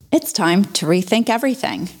It's time to rethink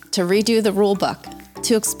everything, to redo the rule book,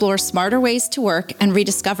 to explore smarter ways to work and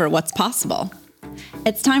rediscover what's possible.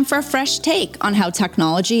 It's time for a fresh take on how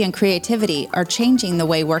technology and creativity are changing the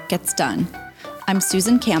way work gets done. I'm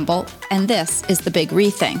Susan Campbell, and this is the Big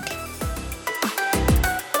REthink.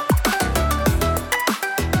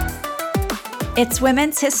 It's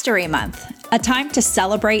Women's History Month, a time to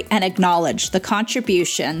celebrate and acknowledge the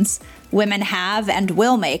contributions women have and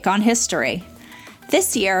will make on history.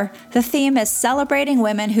 This year, the theme is Celebrating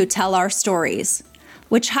Women Who Tell Our Stories,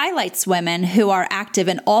 which highlights women who are active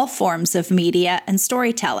in all forms of media and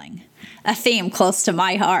storytelling, a theme close to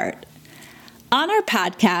my heart. On our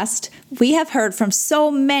podcast, we have heard from so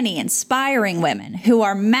many inspiring women who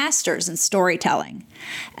are masters in storytelling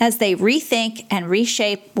as they rethink and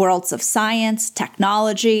reshape worlds of science,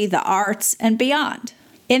 technology, the arts, and beyond.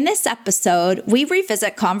 In this episode, we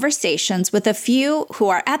revisit conversations with a few who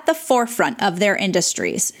are at the forefront of their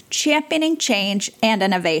industries, championing change and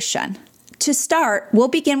innovation. To start, we'll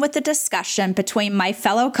begin with a discussion between my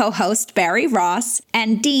fellow co-host Barry Ross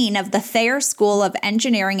and Dean of the Thayer School of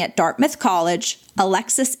Engineering at Dartmouth College,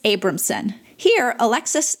 Alexis Abramson. Here,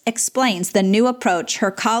 Alexis explains the new approach her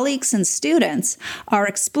colleagues and students are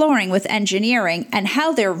exploring with engineering and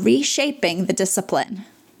how they're reshaping the discipline.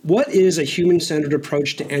 What is a human-centered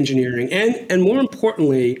approach to engineering? And more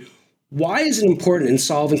importantly, why is it important in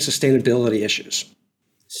solving sustainability issues?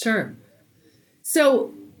 Sure.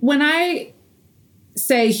 So when I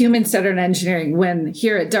say human-centered engineering, when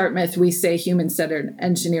here at Dartmouth we say human-centered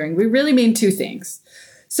engineering, we really mean two things.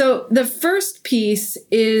 So the first piece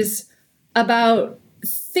is about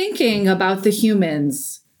thinking about the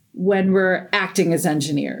humans when we're acting as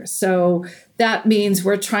engineers. So that means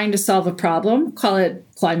we're trying to solve a problem, call it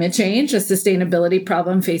climate change, a sustainability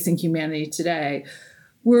problem facing humanity today.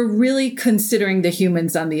 We're really considering the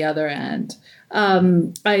humans on the other end.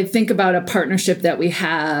 I think about a partnership that we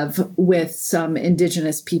have with some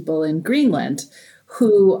Indigenous people in Greenland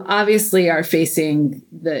who obviously are facing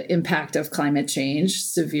the impact of climate change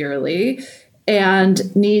severely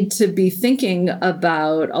and need to be thinking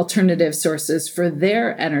about alternative sources for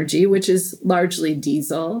their energy, which is largely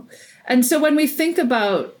diesel. And so when we think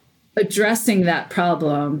about addressing that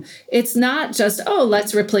problem, it's not just,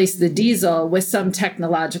 let's replace the diesel with some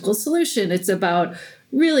technological solution. It's about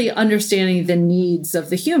really understanding the needs of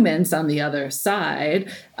the humans on the other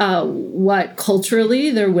side, what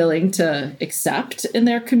culturally they're willing to accept in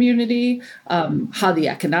their community, how the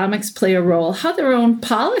economics play a role, how their own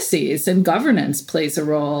policies and governance plays a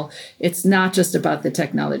role. It's not just about the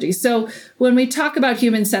technology. So when we talk about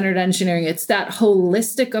human-centered engineering, it's that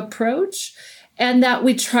holistic approach, and that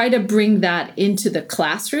we try to bring that into the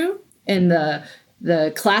classroom and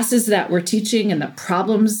the classes that we're teaching and the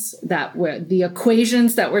problems the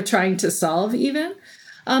equations that we're trying to solve even.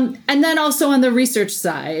 And then also on the research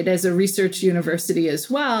side, as a research university as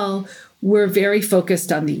well, we're very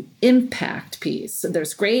focused on the impact piece. So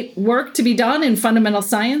there's great work to be done in fundamental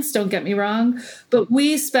science, don't get me wrong, but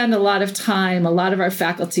we spend a lot of time, a lot of our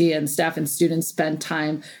faculty and staff and students spend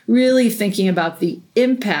time really thinking about the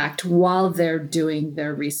impact while they're doing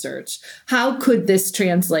their research. How could this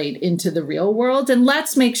translate into the real world? And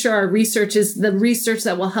let's make sure our research is the research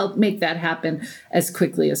that will help make that happen as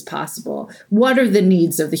quickly as possible. What are the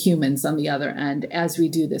needs of the humans on the other end as we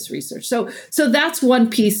do this research? So that's one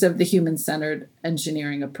piece of the human-centered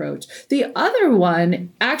engineering approach. The other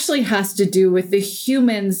one actually has to do with the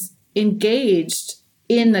humans engaged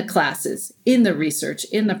in the classes, in the research,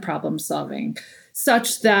 in the problem solving,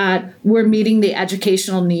 such that we're meeting the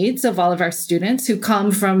educational needs of all of our students who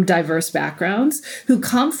come from diverse backgrounds, who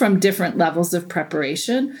come from different levels of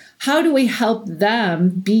preparation. How do we help them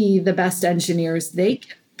be the best engineers they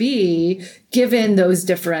can be given those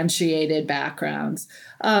differentiated backgrounds?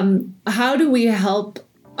 How do we help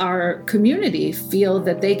our community feel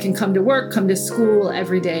that they can come to work, come to school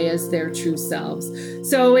every day as their true selves?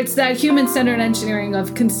 So it's that human-centered engineering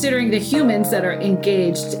of considering the humans that are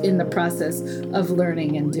engaged in the process of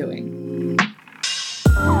learning and doing.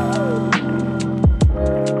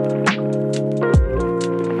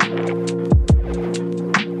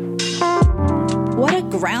 What a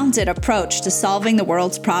grounded approach to solving the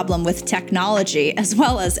world's problem with technology as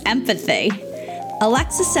well as empathy.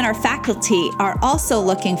 Alexis and our faculty are also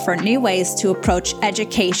looking for new ways to approach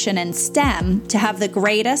education in STEM to have the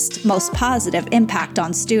greatest, most positive impact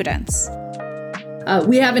on students.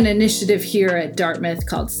 We have an initiative here at Dartmouth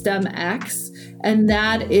called STEMx, and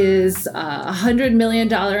that is a $100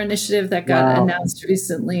 million initiative that got announced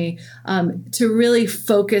recently to really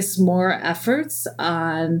focus more efforts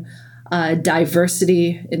on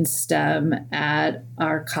diversity in STEM at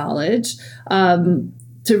our college.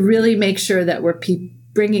 to really make sure that we're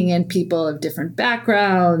bringing in people of different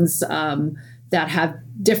backgrounds, that have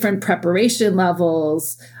different preparation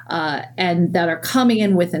levels, and that are coming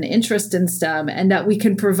in with an interest in STEM, and that we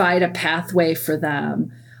can provide a pathway for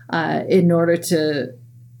them in order to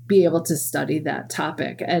be able to study that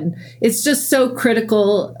topic. And it's just so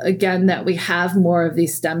critical, again, that we have more of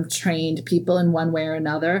these STEM trained people in one way or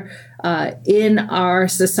another in our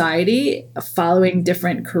society, following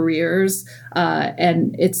different careers.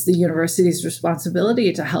 And it's the university's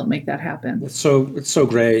responsibility to help make that happen. It's so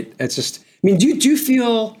great. It's just, I mean, do you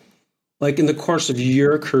feel like in the course of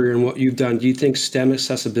your career and what you've done, do you think STEM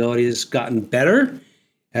accessibility has gotten better?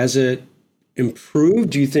 Has it improved?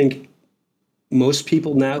 Do you think most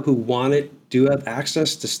people now who want it do have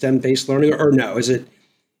access to STEM-based learning, or no? Is it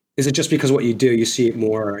just because of what you do, you see it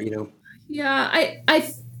more, Yeah,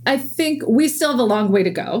 I think we still have a long way to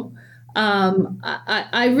go.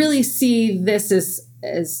 I really see this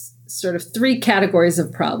as sort of three categories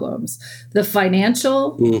of problems: the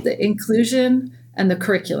financial, the inclusion, and the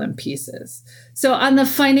curriculum pieces. So on the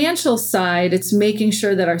financial side, it's making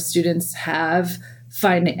sure that our students have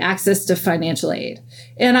access to financial aid.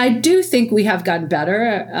 And I do think we have gotten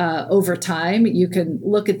better over time. You can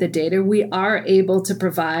look at the data. We are able to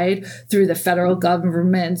provide through the federal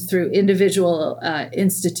government, through individual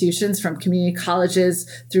institutions, from community colleges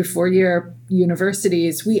through four-year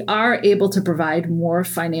universities, we are able to provide more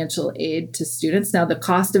financial aid to students. Now, the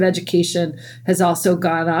cost of education has also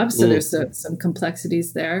gone up, so there's some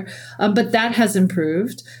complexities there, but that has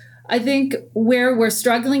improved. I think where we're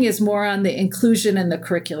struggling is more on the inclusion and the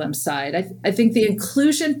curriculum side. I think the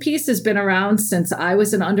inclusion piece has been around since I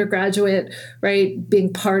was an undergraduate, right?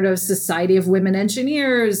 Being part of Society of Women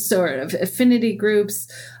Engineers, sort of affinity groups.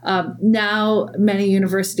 Now, many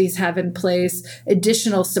universities have in place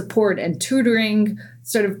additional support and tutoring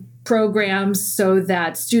sort of programs so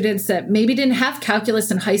that students that maybe didn't have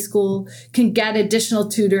calculus in high school can get additional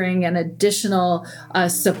tutoring and additional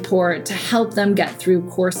support to help them get through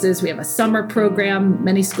courses. We have a summer program.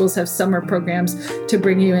 Many schools have summer programs to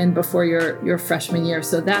bring you in before your freshman year.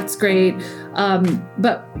 So that's great.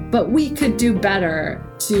 But we could do better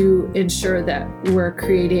to ensure that we're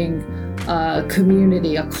creating a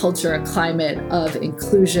community, a culture, a climate of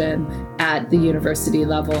inclusion at the university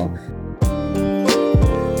level.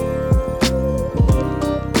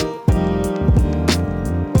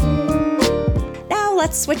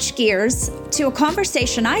 Let's switch gears to a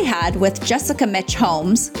conversation I had with Jessica Mitch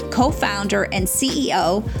Holmes, co-founder and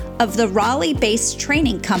CEO of the Raleigh-based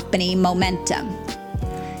training company Momentum.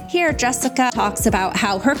 Here, Jessica talks about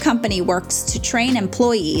how her company works to train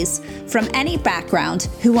employees from any background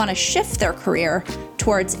who want to shift their career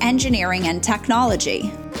towards engineering and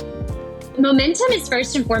technology. Momentum is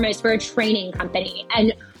first and foremost, we're a training company.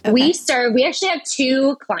 And we actually have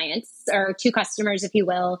two clients, or two customers, if you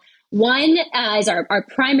will. One is our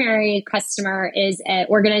primary customer is an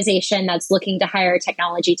organization that's looking to hire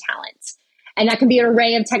technology talent. And that can be an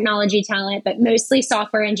array of technology talent, but mostly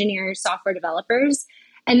software engineers, software developers.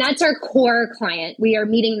 And that's our core client. We are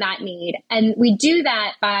meeting that need. And we do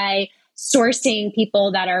that by sourcing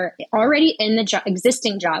people that are already in the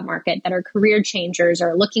existing job market, that are career changers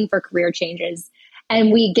or looking for career changes.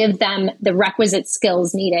 And we give them the requisite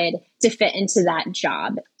skills needed to fit into that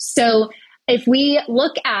job. So if we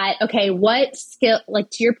look at, what skill, like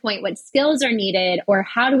to your point, what skills are needed, or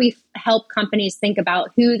how do we help companies think about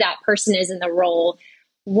who that person is in the role?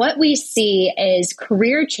 What we see is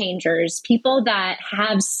career changers, people that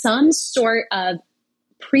have some sort of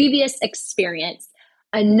previous experience,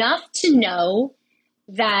 enough to know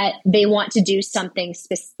that they want to do something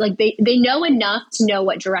specific. Like they know enough to know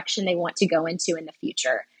what direction they want to go into in the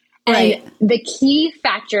future. Right. And the key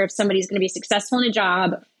factor if somebody's going to be successful in a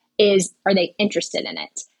job is, are they interested in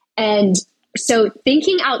it? And so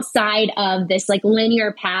thinking outside of this like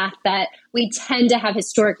linear path that we tend to have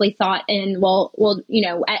historically thought in, well,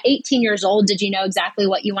 at 18 years old, did you know exactly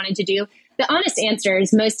what you wanted to do? The honest answer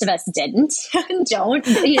is most of us don't,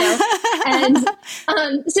 And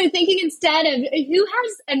so thinking instead of who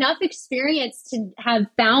has enough experience to have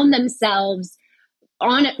found themselves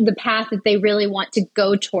on the path that they really want to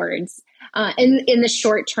go towards in the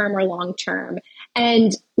short term or long term,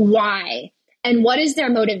 and why, and what is their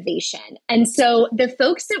motivation. And so the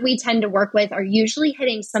folks that we tend to work with are usually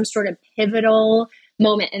hitting some sort of pivotal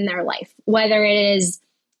moment in their life, whether it is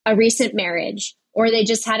a recent marriage, or they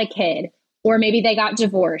just had a kid, or maybe they got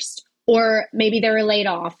divorced, or maybe they were laid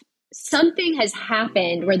off. Something has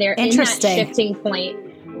happened where they're in that shifting point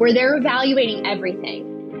where they're evaluating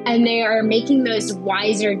everything. and they are making those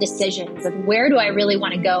wiser decisions of where do I really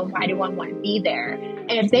want to go? Why do I want to be there?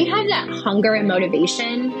 And if they have that hunger and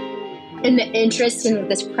motivation and the interest in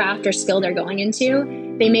this craft or skill they're going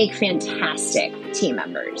into, they make fantastic team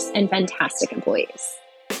members and fantastic employees.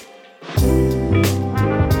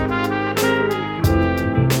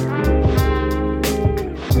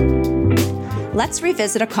 Let's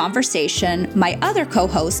revisit a conversation my other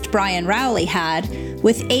co-host, Brian Rowley, had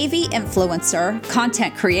with AV influencer,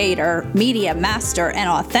 content creator, media master, and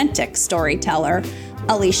authentic storyteller,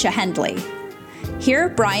 Alicia Hendley. Here,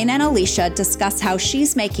 Brian and Alicia discuss how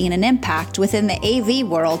she's making an impact within the AV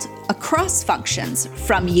world across functions,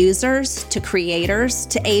 from users to creators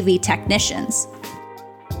to AV technicians.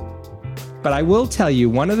 But I will tell you,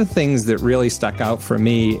 one of the things that really stuck out for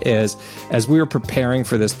me is, as we were preparing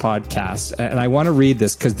for this podcast, and I want to read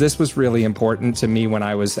this because this was really important to me when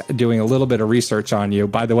I was doing a little bit of research on you.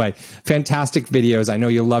 By the way, fantastic videos. I know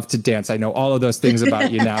you love to dance. I know all of those things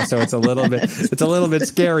about you now, so it's a little bit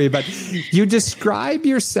scary. But you describe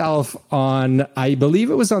yourself on, I believe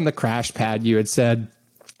it was on the crash pad. You had said,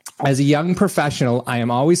 as a young professional, I am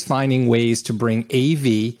always finding ways to bring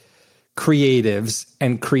AV creatives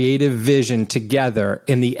and creative vision together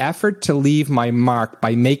in the effort to leave my mark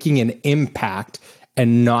by making an impact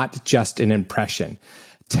and not just an impression.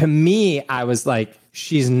 To me, I was like,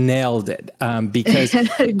 she's nailed it, because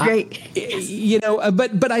great.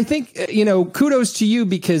 But I think, kudos to you,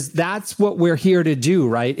 because that's what we're here to do,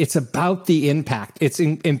 right? It's about the impact. It's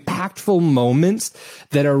impactful moments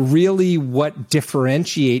that are really what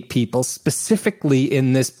differentiate people, specifically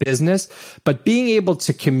in this business. But being able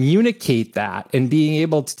to communicate that and being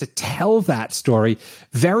able to tell that story,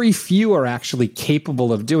 very few are actually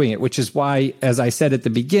capable of doing it, which is why, as I said at the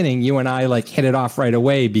beginning, you and I hit it off right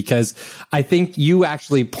away, because I think you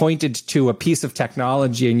actually pointed to a piece of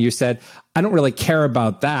technology and you said, I don't really care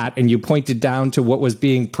about that. And you pointed down to what was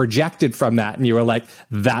being projected from that. And you were like,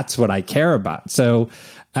 that's what I care about. So,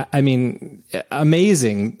 I mean,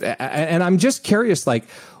 amazing. And I'm just curious,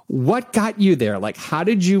 what got you there? How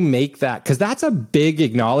did you make that? Because that's a big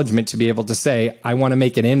acknowledgement to be able to say, I want to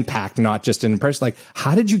make an impact, not just an impression.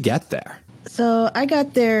 How did you get there? So I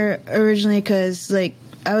got there originally because,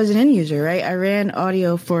 I was an end user, right? I ran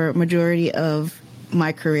audio for a majority of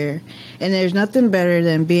my career. And there's nothing better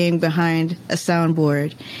than being behind a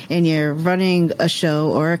soundboard and you're running a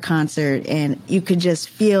show or a concert and you could just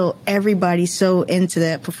feel everybody so into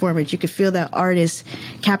that performance. You could feel that artist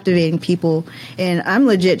captivating people. And I'm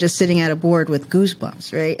legit just sitting at a board with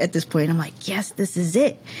goosebumps, right? At this point, I'm like, yes, this is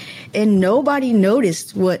it. And nobody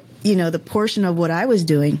noticed what, the portion of what I was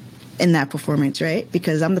doing in that performance, right?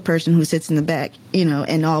 Because I'm the person who sits in the back,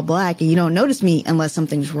 in all black, and you don't notice me unless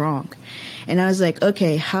something's wrong. And I was like,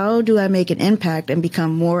 okay, how do I make an impact and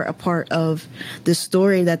become more a part of the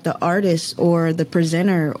story that the artist or the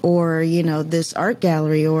presenter or, this art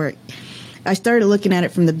gallery, or I started looking at it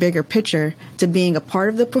from the bigger picture to being a part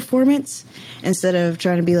of the performance instead of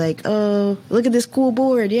trying to be like, oh, look at this cool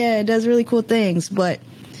board. Yeah, it does really cool things. But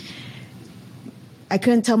I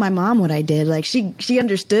couldn't tell my mom what I did. She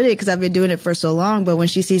understood it because I've been doing it for so long. But when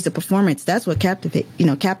she sees the performance, that's what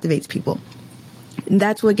captivates people. And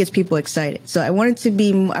that's what gets people excited. So I was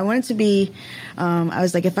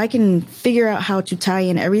like, if I can figure out how to tie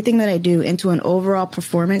in everything that I do into an overall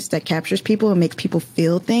performance that captures people and makes people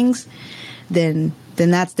feel things, then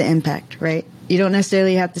that's the impact, right? You don't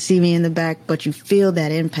necessarily have to see me in the back, but you feel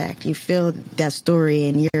that impact. You feel that story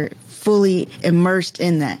and you're fully immersed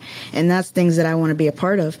in that. And that's things that I want to be a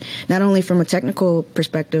part of, not only from a technical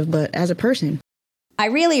perspective, but as a person. I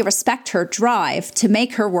really respect her drive to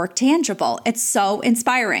make her work tangible. It's so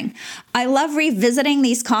inspiring. I love revisiting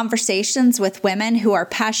these conversations with women who are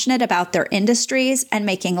passionate about their industries and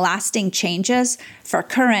making lasting changes for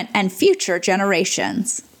current and future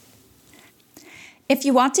generations. If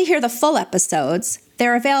you want to hear the full episodes,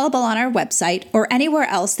 they're available on our website or anywhere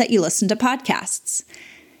else that you listen to podcasts.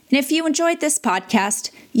 And if you enjoyed this podcast,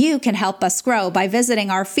 you can help us grow by visiting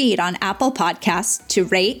our feed on Apple Podcasts to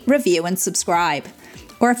rate, review, and subscribe.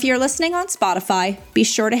 Or if you're listening on Spotify, be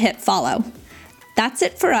sure to hit follow. That's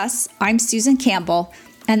it for us. I'm Susan Campbell,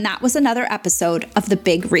 and that was another episode of the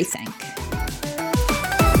Big REthink.